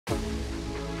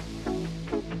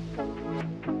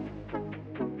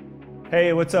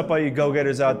Hey, what's up all you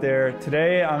go-getters out there?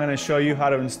 Today I'm going to show you how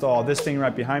to install this thing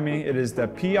right behind me. It is the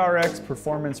PRX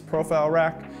Performance Profile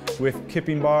Rack with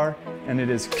kipping bar, and it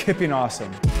is kipping awesome.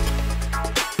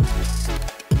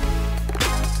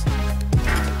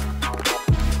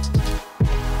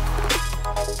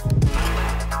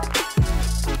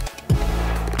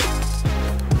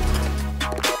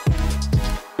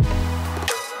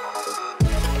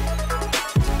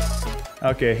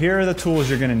 Okay, here are the tools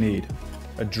you're going to need.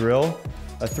 A drill,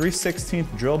 a 3/16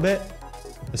 drill bit,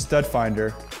 a stud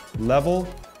finder, level,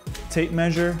 tape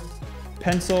measure,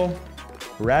 pencil,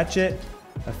 ratchet,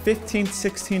 a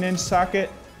 15/16" socket,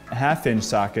 a 1/2"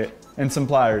 socket, and some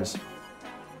pliers.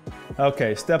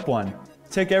 Okay, step one.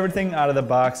 Take everything out of the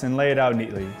box and lay it out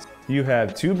neatly. You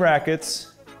have 2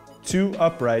 brackets, 2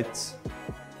 uprights,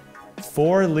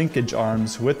 4 linkage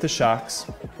arms with the shocks,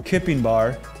 kipping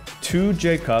bar, 2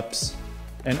 J-cups,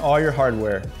 and all your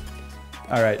hardware.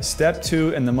 All right, step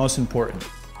 2 and the most important.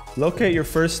 Locate your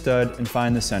first stud and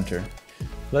find the center.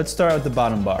 Let's start with the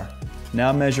bottom bar.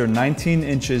 Now measure 19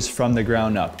 inches from the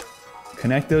ground up.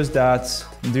 Connect those dots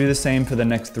and do the same for the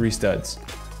next 3 studs.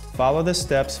 Follow the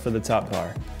steps for the top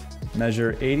bar.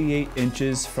 Measure 88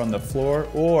 inches from the floor,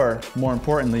 or more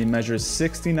importantly, measure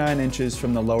 69 inches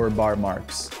from the lower bar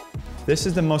marks. This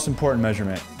is the most important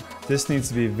measurement. This needs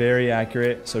to be very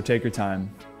accurate, so take your time.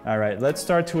 All right, let's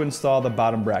start to install the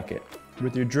bottom bracket.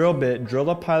 With your drill bit,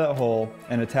 drill a pilot hole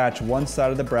and attach one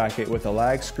side of the bracket with a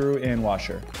lag screw and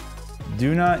washer.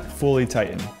 Do not fully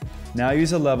tighten. Now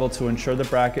use a level to ensure the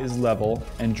bracket is level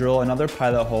and drill another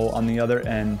pilot hole on the other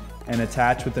end and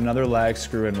attach with another lag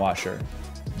screw and washer.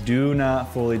 Do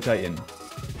not fully tighten.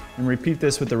 And repeat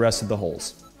this with the rest of the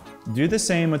holes. Do the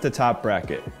same with the top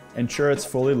bracket. Ensure it's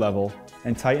fully level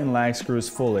and tighten lag screws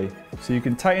fully, so you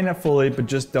can tighten it fully but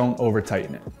just don't over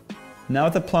tighten it. Now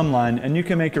with the plumb line, and you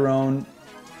can make your own,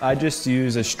 I just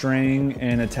use a string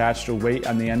and attached a weight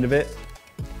on the end of it.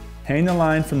 Hang the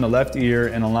line from the left ear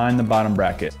and align the bottom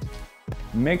bracket.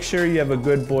 Make sure you have a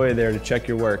good boy there to check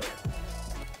your work.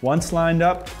 Once lined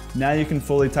up, now you can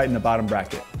fully tighten the bottom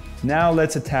bracket. Now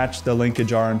let's attach the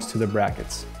linkage arms to the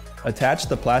brackets. Attach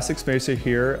the plastic spacer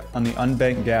here on the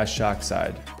unbent gas shock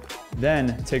side.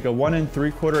 Then take a 1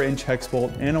 3/4 inch hex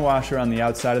bolt and a washer on the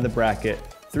outside of the bracket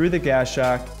through the gas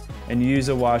shock, and use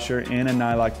a washer and a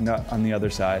nylock nut on the other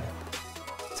side.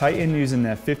 Tighten using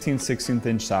that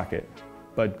 15/16" socket,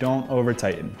 but don't over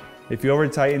tighten. If you over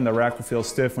tighten, the rack will feel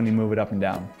stiff when you move it up and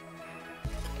down.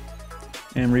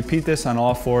 And repeat this on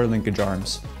all 4 linkage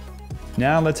arms.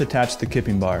 Now let's attach the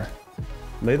kipping bar.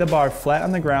 Lay the bar flat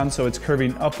on the ground so it's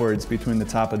curving upwards between the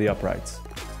top of the uprights.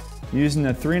 Using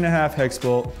a 3.5 hex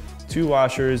bolt, 2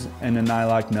 washers, and a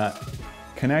nylock nut,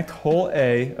 connect hole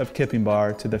A of kipping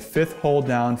bar to the 5th hole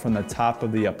down from the top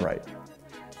of the upright.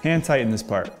 Hand tighten this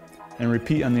part and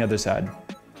repeat on the other side.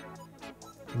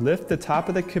 Lift the top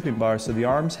of the kipping bar so the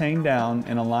arms hang down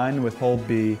and align with hole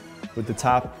B with the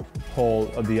top hole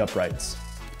of the uprights.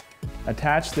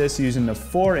 Attach this using the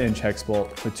 4-inch hex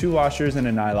bolt with 2 washers and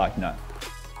a nylock nut.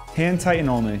 Hand tighten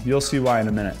only, you'll see why in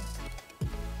a minute.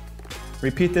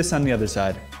 Repeat this on the other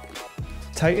side.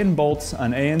 Tighten bolts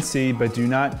on A and C, but do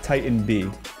not tighten B.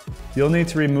 You'll need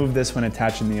to remove this when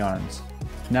attaching the arms.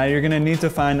 Now you're going to need to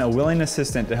find a willing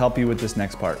assistant to help you with this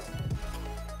next part.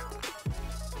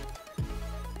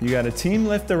 You got to team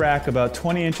lift the rack about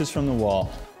 20 inches from the wall.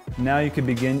 Now you can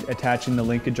begin attaching the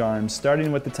linkage arms,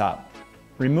 starting with the top.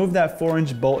 Remove that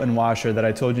 4-inch bolt and washer that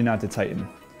I told you not to tighten,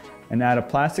 and add a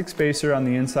plastic spacer on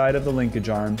the inside of the linkage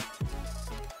arm.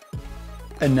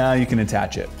 And now you can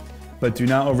attach it, but do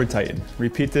not over tighten.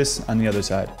 Repeat this on the other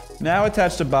side. Now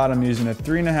attach the bottom using a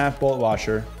 3.5 bolt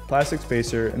washer, plastic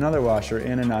spacer, another washer,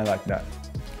 and a nylock nut.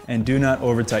 And do not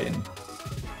over tighten.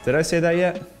 Did I say that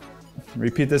yet?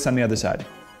 Repeat this on the other side.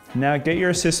 Now get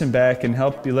your assistant back and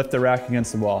help you lift the rack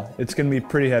against the wall. It's going to be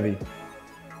pretty heavy.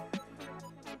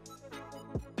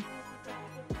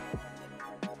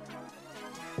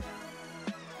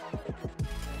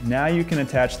 Now you can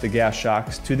attach the gas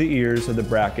shocks to the ears of the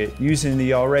bracket using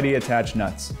the already attached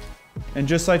nuts. And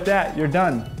just like that, you're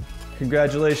done.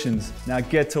 Congratulations, now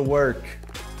get to work.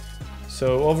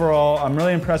 So overall, I'm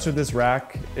really impressed with this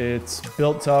rack. It's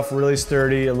built tough, really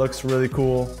sturdy, it looks really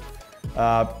cool.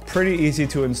 Pretty easy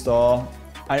to install.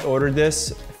 I ordered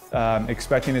this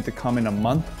expecting it to come in a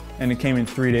month, and it came in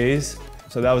 3 days.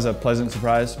 So that was a pleasant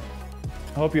surprise.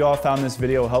 I hope you all found this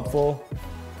video helpful.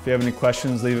 If you have any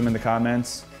questions, leave them in the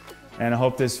comments. And I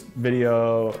hope this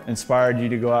video inspired you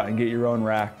to go out and get your own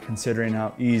rack, considering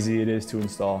how easy it is to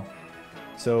install.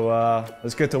 So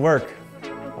let's get to work.